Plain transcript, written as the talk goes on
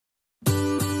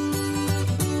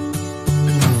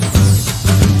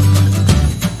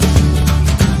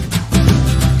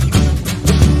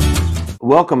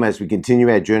Welcome as we continue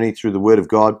our journey through the Word of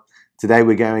God. Today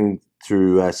we're going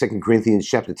through 2 Corinthians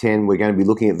chapter 10. We're going to be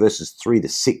looking at verses 3 to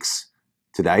 6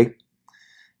 today.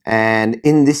 And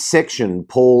in this section,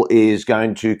 Paul is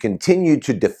going to continue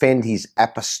to defend his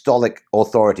apostolic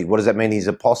authority. What does that mean? He's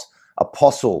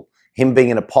apostle, him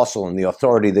being an apostle and the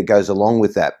authority that goes along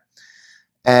with that.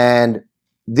 And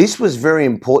this was very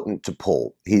important to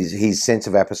Paul, his sense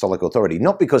of apostolic authority,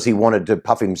 not because he wanted to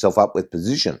puff himself up with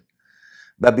position,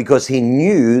 but because he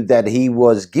knew that he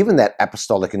was given that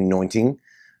apostolic anointing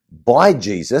by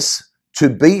Jesus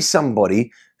to be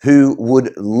somebody who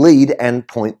would lead and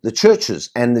point the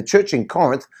churches. And the church in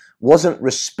Corinth wasn't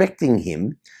respecting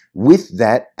him with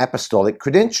that apostolic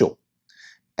credential.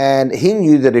 And he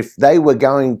knew that if they were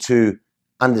going to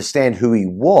understand who he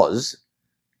was,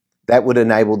 that would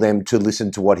enable them to listen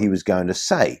to what he was going to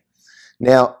say.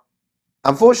 Now,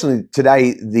 unfortunately,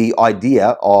 today, the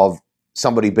idea of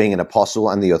somebody being an apostle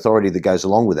and the authority that goes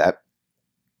along with that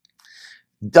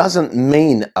doesn't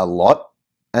mean a lot.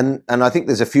 And I think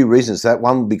there's a few reasons for that.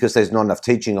 One, because there's not enough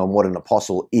teaching on what an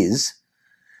apostle is.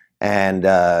 And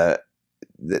so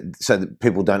that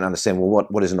people don't understand, well,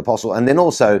 what is an apostle? And then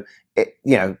also,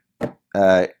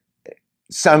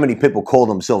 so many people call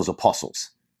themselves apostles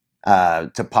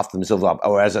to puff themselves up,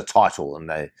 or as a title.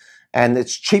 And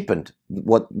it's cheapened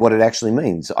what it actually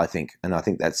means, I think. And I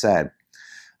think that's sad.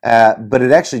 But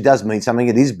it actually does mean something.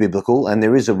 It is biblical, and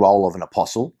there is a role of an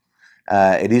apostle.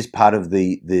 It is part of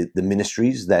the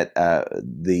ministries that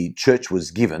the church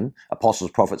was given, apostles,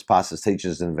 prophets, pastors,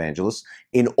 teachers, and evangelists,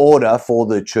 in order for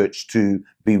the church to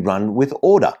be run with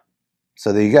order.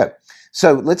 So there you go.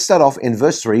 So let's start off in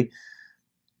verse 3.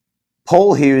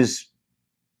 Paul here is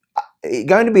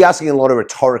going to be asking a lot of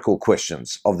rhetorical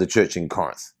questions of the church in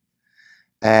Corinth.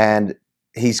 And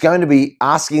he's going to be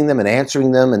asking them and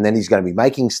answering them, and then he's going to be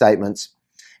making statements.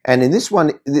 And in this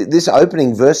one, this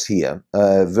opening verse here,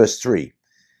 verse 3,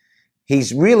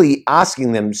 he's really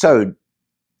asking them, so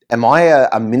am I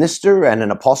a minister and an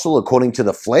apostle according to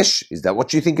the flesh? Is that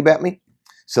what you think about me?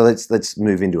 So let's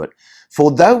move into it.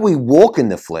 For though we walk in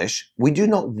the flesh, we do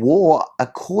not war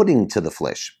according to the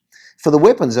flesh. For the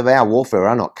weapons of our warfare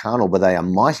are not carnal, but they are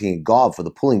mighty in God for the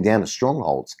pulling down of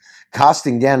strongholds,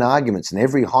 casting down arguments and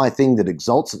every high thing that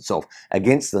exalts itself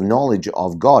against the knowledge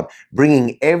of God,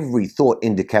 bringing every thought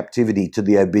into captivity to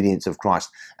the obedience of Christ,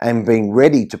 and being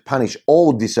ready to punish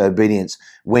all disobedience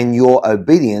when your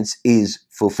obedience is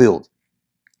fulfilled.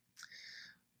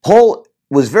 Paul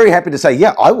was very happy to say,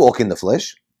 yeah, I walk in the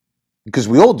flesh, because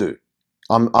we all do.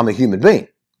 I'm a human being,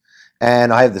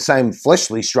 and I have the same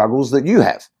fleshly struggles that you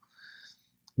have.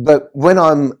 But when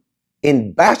I'm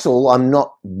in battle, I'm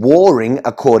not warring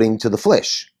according to the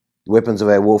flesh. The weapons of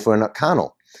our warfare are not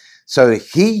carnal. So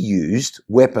he used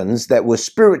weapons that were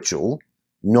spiritual,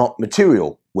 not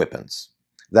material weapons.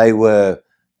 They were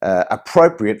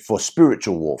appropriate for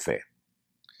spiritual warfare.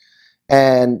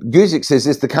 And Guzik says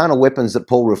this, the carnal weapons that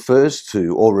Paul refers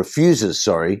to, or refuses,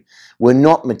 were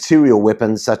not material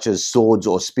weapons such as swords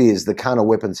or spears. The carnal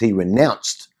weapons he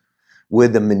renounced were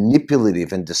the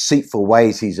manipulative and deceitful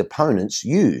ways his opponents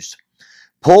used.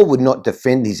 Paul would not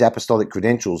defend his apostolic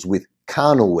credentials with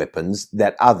carnal weapons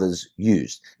that others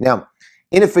used. Now,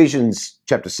 in Ephesians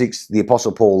chapter 6, the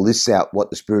Apostle Paul lists out what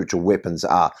the spiritual weapons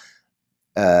are.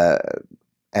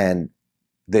 And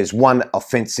there's one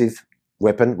offensive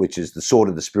weapon, which is the sword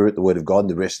of the Spirit, the Word of God, and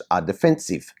the rest are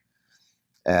defensive.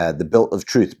 The belt of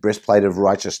truth, breastplate of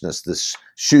righteousness, the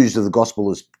shoes of the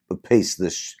gospel of peace,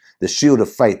 the shield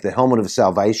of faith, the helmet of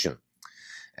salvation,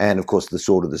 and of course the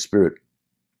sword of the Spirit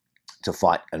to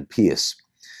fight and pierce.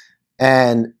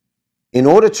 And in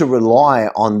order to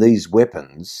rely on these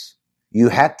weapons, you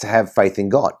had to have faith in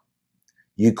God.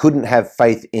 You couldn't have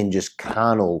faith in just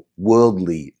carnal,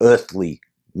 worldly, earthly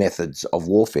methods of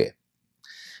warfare.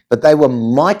 But they were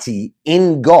mighty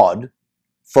in God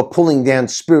for pulling down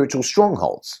spiritual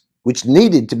strongholds, which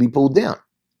needed to be pulled down.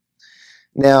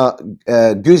 Now,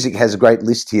 Guzik has a great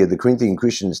list here. The Corinthian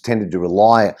Christians tended to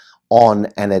rely on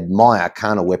and admire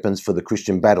carnal weapons for the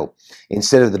Christian battle.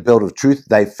 Instead of the belt of truth,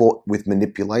 they fought with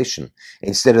manipulation.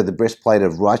 Instead of the breastplate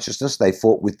of righteousness, they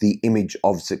fought with the image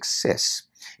of success.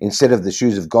 Instead of the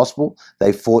shoes of gospel,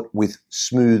 they fought with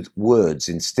smooth words.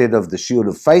 Instead of the shield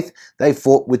of faith, they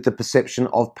fought with the perception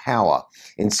of power.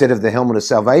 Instead of the helmet of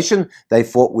salvation, they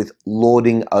fought with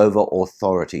lording over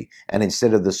authority. And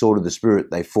instead of the sword of the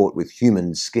Spirit, they fought with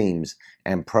human schemes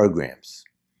and programs.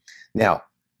 Now,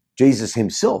 Jesus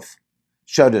himself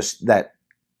showed us that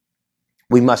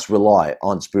we must rely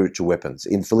on spiritual weapons.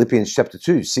 In Philippians chapter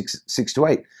 2, 6 to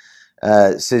 8,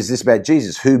 says this about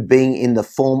Jesus, who being in the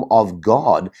form of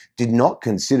God did not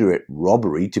consider it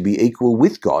robbery to be equal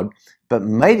with God, but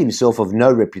made himself of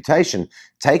no reputation,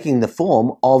 taking the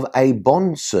form of a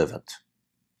bondservant,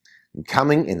 and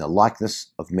coming in the likeness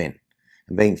of men.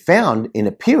 And being found in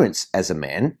appearance as a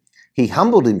man, he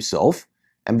humbled himself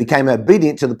and became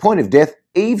obedient to the point of death,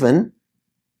 even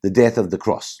the death of the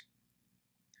cross.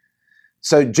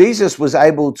 So Jesus was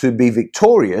able to be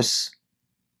victorious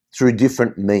through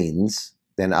different means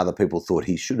than other people thought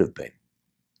he should have been.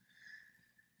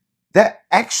 That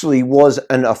actually was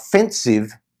an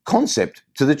offensive concept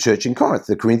to the church in Corinth,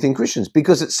 the Corinthian Christians,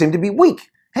 because it seemed to be weak.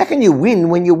 How can you win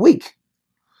when you're weak?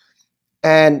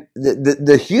 And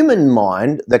the human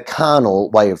mind, the carnal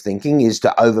way of thinking, is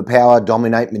to overpower,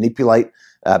 dominate, manipulate,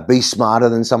 be smarter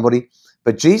than somebody.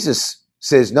 But Jesus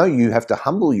says, no, you have to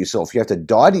humble yourself. You have to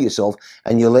die to yourself,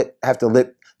 and you have to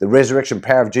let the resurrection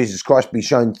power of Jesus Christ be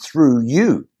shown through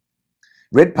you.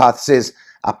 Redpath says,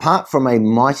 apart from a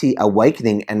mighty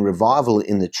awakening and revival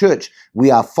in the church,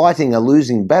 we are fighting a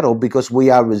losing battle because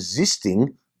we are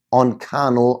resisting on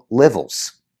carnal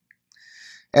levels.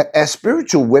 Our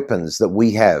spiritual weapons that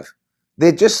we have,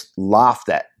 they're just laughed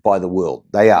at by the world.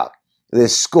 They are. They're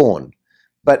scorned.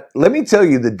 But let me tell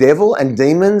you, the devil and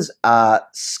demons are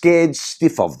scared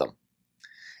stiff of them.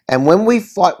 And when we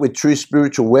fight with true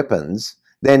spiritual weapons,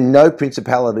 then no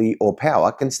principality or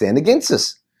power can stand against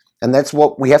us. And that's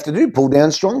what we have to do, pull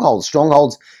down strongholds.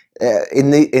 Strongholds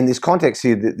in this context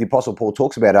here, the Apostle Paul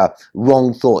talks about are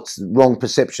wrong thoughts, wrong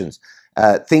perceptions,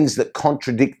 things that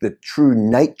contradict the true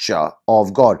nature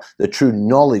of God, the true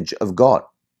knowledge of God.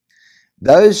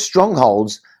 Those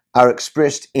strongholds are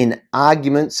expressed in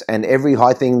arguments and every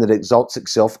high thing that exalts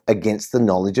itself against the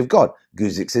knowledge of God.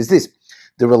 Guzik says this,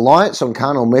 the reliance on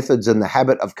carnal methods and the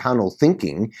habit of carnal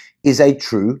thinking is a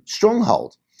true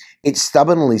stronghold. It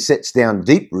stubbornly sets down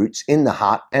deep roots in the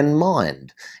heart and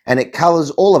mind, and it colours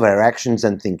all of our actions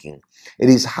and thinking. It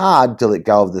is hard to let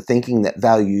go of the thinking that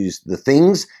values the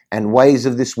things and ways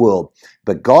of this world,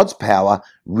 but God's power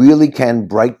really can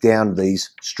break down these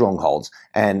strongholds.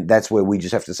 And that's where we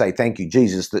just have to say, thank you,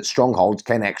 Jesus, that strongholds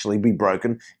can actually be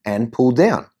broken and pulled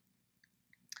down.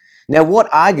 Now, what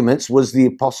arguments was the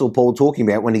Apostle Paul talking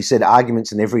about when he said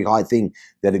arguments and every high thing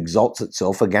that exalts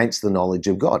itself against the knowledge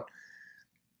of God?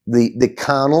 The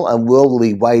carnal and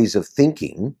worldly ways of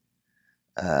thinking,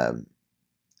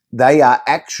 they are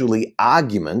actually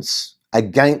arguments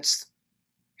against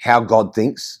how God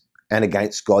thinks and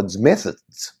against God's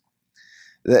methods.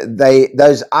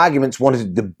 Those arguments wanted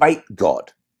to debate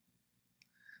God,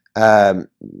 trying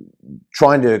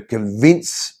to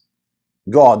convince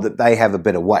God that they have a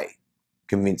better way,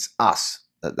 convince us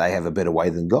that they have a better way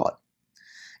than God.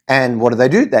 And what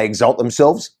do? They exalt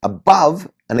themselves above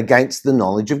and against the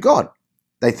knowledge of God.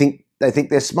 They think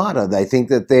they're smarter. They think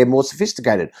that they're more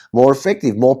sophisticated, more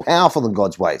effective, more powerful than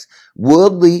God's ways.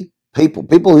 Worldly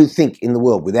people who think in the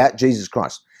world without Jesus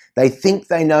Christ, they think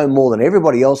they know more than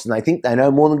everybody else, and they think they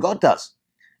know more than God does.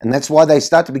 And that's why they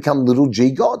start to become little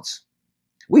g gods.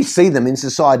 We see them in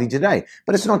society today,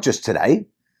 but it's not just today.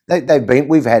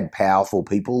 We've had powerful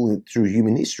people through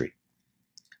human history.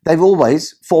 They've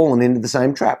always fallen into the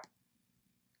same trap.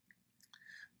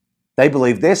 They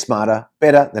believe they're smarter,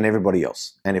 better than everybody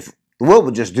else. And if the world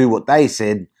would just do what they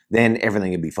said, then everything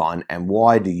would be fine. And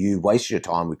why do you waste your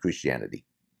time with Christianity?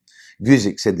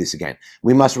 Guzik said this again.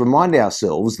 We must remind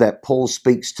ourselves that Paul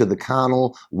speaks to the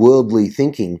carnal, worldly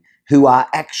thinking who are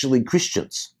actually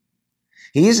Christians.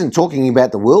 He isn't talking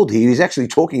about the world here. He's actually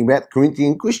talking about the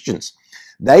Corinthian Christians.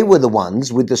 They were the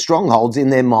ones with the strongholds in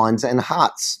their minds and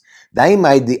hearts. They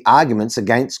made the arguments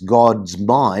against God's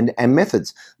mind and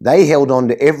methods. They held on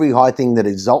to every high thing that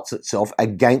exalts itself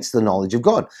against the knowledge of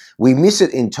God. We miss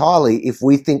it entirely if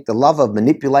we think the love of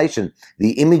manipulation,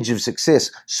 the image of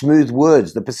success, smooth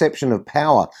words, the perception of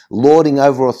power, lording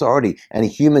over authority, and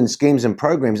human schemes and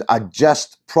programs are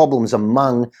just problems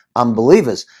among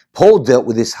unbelievers. Paul dealt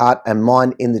with his heart and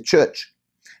mind in the church.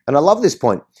 And I love this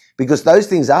point, because those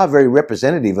things are very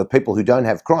representative of people who don't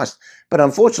have Christ. But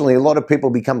unfortunately, a lot of people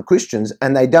become Christians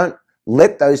and they don't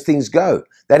let those things go.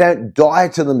 They don't die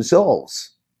to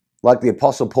themselves, like the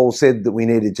Apostle Paul said that we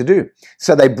needed to do.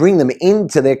 So they bring them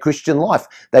into their Christian life.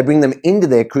 They bring them into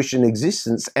their Christian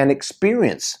existence and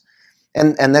experience.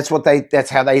 And that's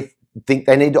how they think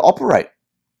they need to operate.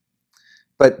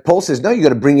 But Paul says, no, you've got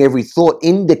to bring every thought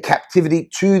into captivity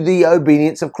to the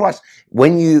obedience of Christ.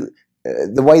 When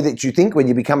the way that you think when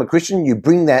you become a Christian, you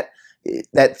bring that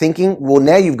thinking, well,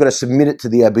 now you've got to submit it to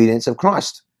the obedience of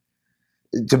Christ.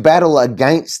 To battle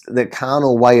against the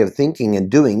carnal way of thinking and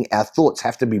doing, our thoughts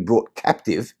have to be brought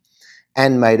captive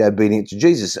and made obedient to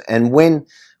Jesus. And when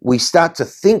we start to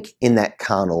think in that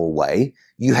carnal way,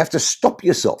 you have to stop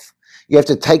yourself. You have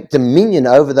to take dominion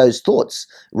over those thoughts.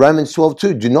 Romans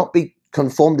 12:2, do not be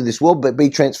conformed to this world, but be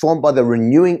transformed by the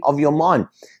renewing of your mind.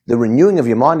 The renewing of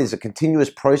your mind is a continuous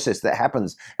process that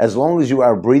happens as long as you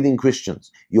are breathing Christians.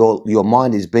 Your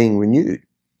mind is being renewed.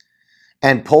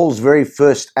 And Paul's very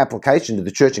first application to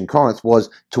the church in Corinth was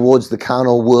towards the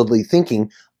carnal, worldly thinking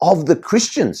of the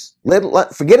Christians.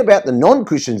 Forget about the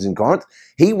non-Christians in Corinth.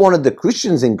 He wanted the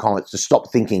Christians in Corinth to stop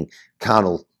thinking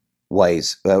carnal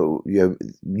ways,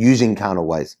 using carnal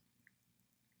ways.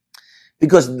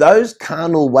 Because those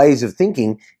carnal ways of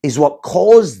thinking is what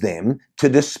caused them to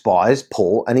despise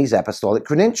Paul and his apostolic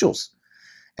credentials.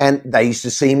 And they used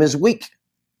to see him as weak.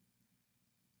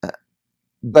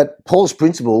 But Paul's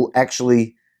principle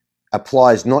actually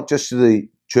applies not just to the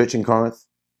church in Corinth,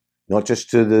 not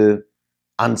just to the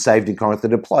unsaved in Corinth,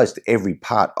 it applies to every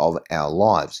part of our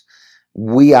lives.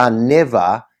 We are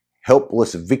never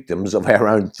helpless victims of our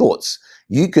own thoughts.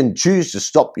 You can choose to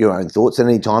stop your own thoughts at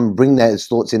any time and bring those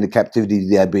thoughts into captivity to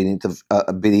the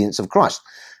obedience of Christ.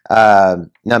 No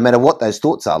matter what those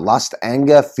thoughts are, lust,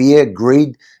 anger, fear,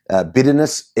 greed,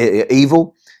 bitterness,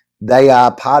 evil, they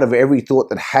are part of every thought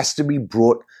that has to be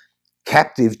brought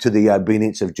captive to the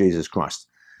obedience of Jesus Christ.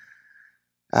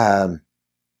 Some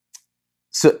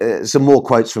more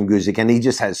quotes from Guzik, and he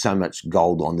just has so much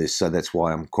gold on this, so that's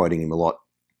why I'm quoting him a lot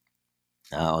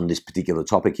on this particular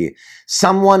topic here.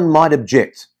 Someone might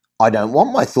object, I don't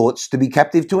want my thoughts to be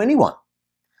captive to anyone.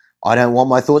 I don't want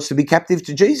my thoughts to be captive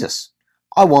to Jesus.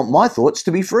 I want my thoughts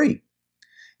to be free.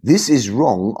 This is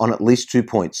wrong on at least 2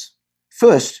 points.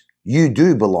 First, you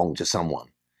do belong to someone,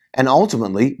 and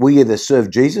ultimately we either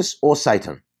serve Jesus or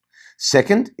Satan.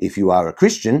 Second, if you are a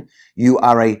Christian, you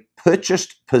are a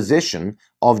purchased possession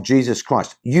of Jesus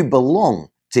Christ. You belong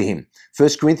to him. 1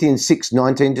 Corinthians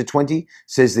 6:19-20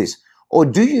 says this, or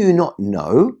do you not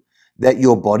know that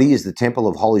your body is the temple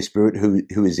of Holy Spirit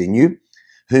who is in you,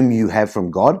 whom you have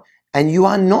from God, and you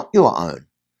are not your own?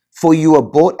 For you are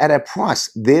bought at a price.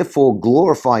 Therefore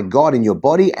glorify God in your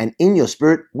body and in your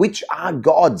spirit, which are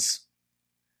God's.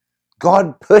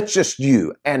 God purchased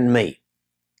you and me,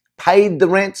 paid the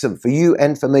ransom for you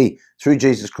and for me through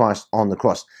Jesus Christ on the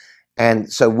cross.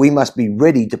 And so we must be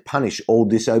ready to punish all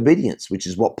disobedience, which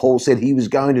is what Paul said he was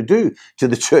going to do to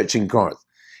the church in Corinth.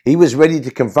 He was ready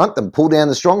to confront them, pull down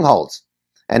the strongholds.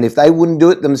 And if they wouldn't do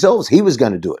it themselves, he was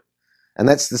going to do it. And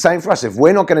that's the same for us. If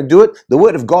we're not going to do it, the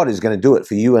word of God is going to do it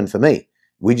for you and for me.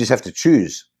 We just have to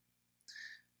choose.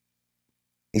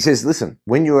 He says, listen,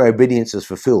 when your obedience is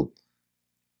fulfilled,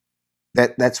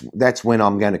 that's when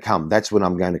I'm going to come. That's when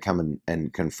I'm going to come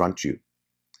and confront you.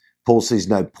 Paul sees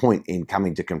no point in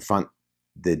coming to confront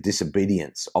the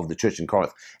disobedience of the church in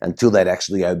Corinth until they'd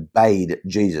actually obeyed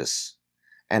Jesus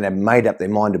and had made up their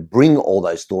mind to bring all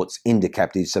those thoughts into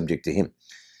captive subject to him.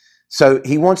 So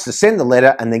he wants to send the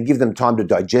letter and then give them time to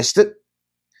digest it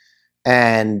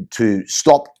and to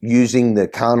stop using the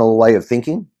carnal way of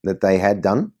thinking that they had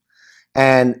done.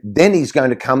 And then he's going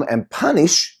to come and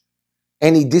punish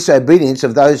any disobedience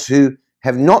of those who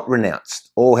have not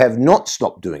renounced or have not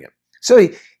stopped doing it. So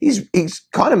he's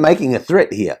kind of making a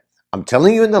threat here. I'm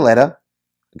telling you in the letter,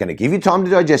 I'm going to give you time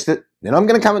to digest it, then I'm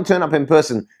going to come and turn up in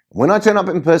person. When I turn up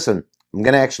in person, I'm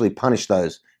going to actually punish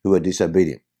those who are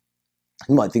disobedient.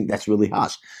 You might think that's really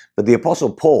harsh, but the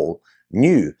Apostle Paul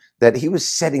knew that he was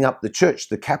setting up the church,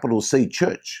 the capital C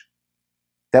church,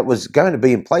 that was going to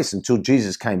be in place until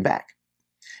Jesus came back.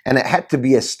 And it had to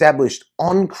be established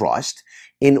on Christ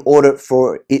in order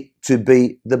for it to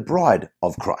be the bride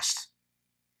of Christ,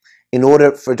 in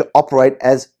order for it to operate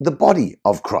as the body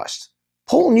of Christ.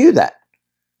 Paul knew that.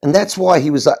 And that's why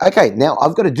he was like, okay, now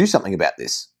I've got to do something about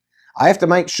this. I have to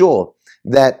make sure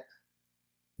that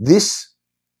this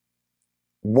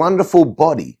wonderful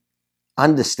body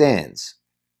understands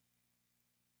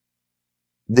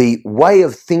the way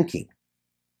of thinking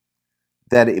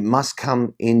that it must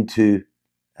come into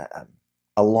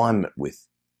alignment with.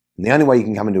 And the only way you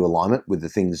can come into alignment with the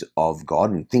things of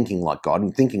God and thinking like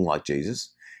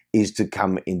Jesus is to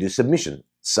come into submission,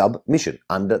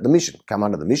 under the mission. Come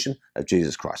under the mission of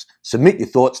Jesus Christ. Submit your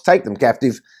thoughts, take them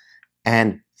captive,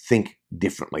 and think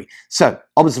differently. So,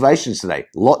 observations today.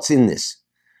 Lots in this.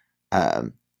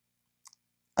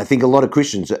 I think a lot of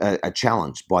Christians are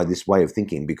challenged by this way of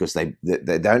thinking because they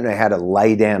don't know how to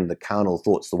lay down the carnal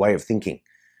thoughts, the way of thinking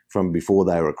from before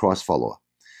they were a Christ follower.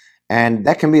 And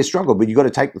that can be a struggle, but you've got to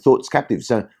take the thoughts captive.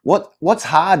 So what's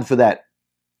hard for that,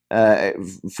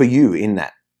 for you in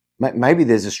that? Maybe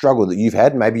there's a struggle that you've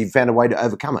had. Maybe you've found a way to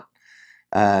overcome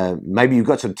it. Maybe you've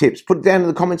got some tips. Put it down in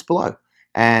the comments below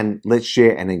and let's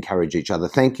share and encourage each other.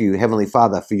 Thank you, Heavenly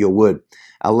Father, for your word.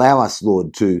 Allow us,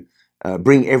 Lord, to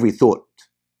bring every thought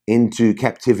into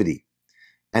captivity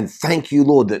And thank you,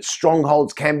 Lord, that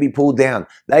strongholds can be pulled down.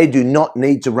 They do not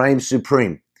need to reign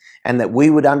supreme. And that we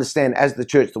would understand as the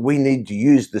church that we need to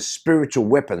use the spiritual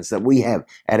weapons that we have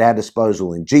at our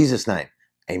disposal. In Jesus' name,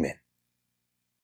 amen.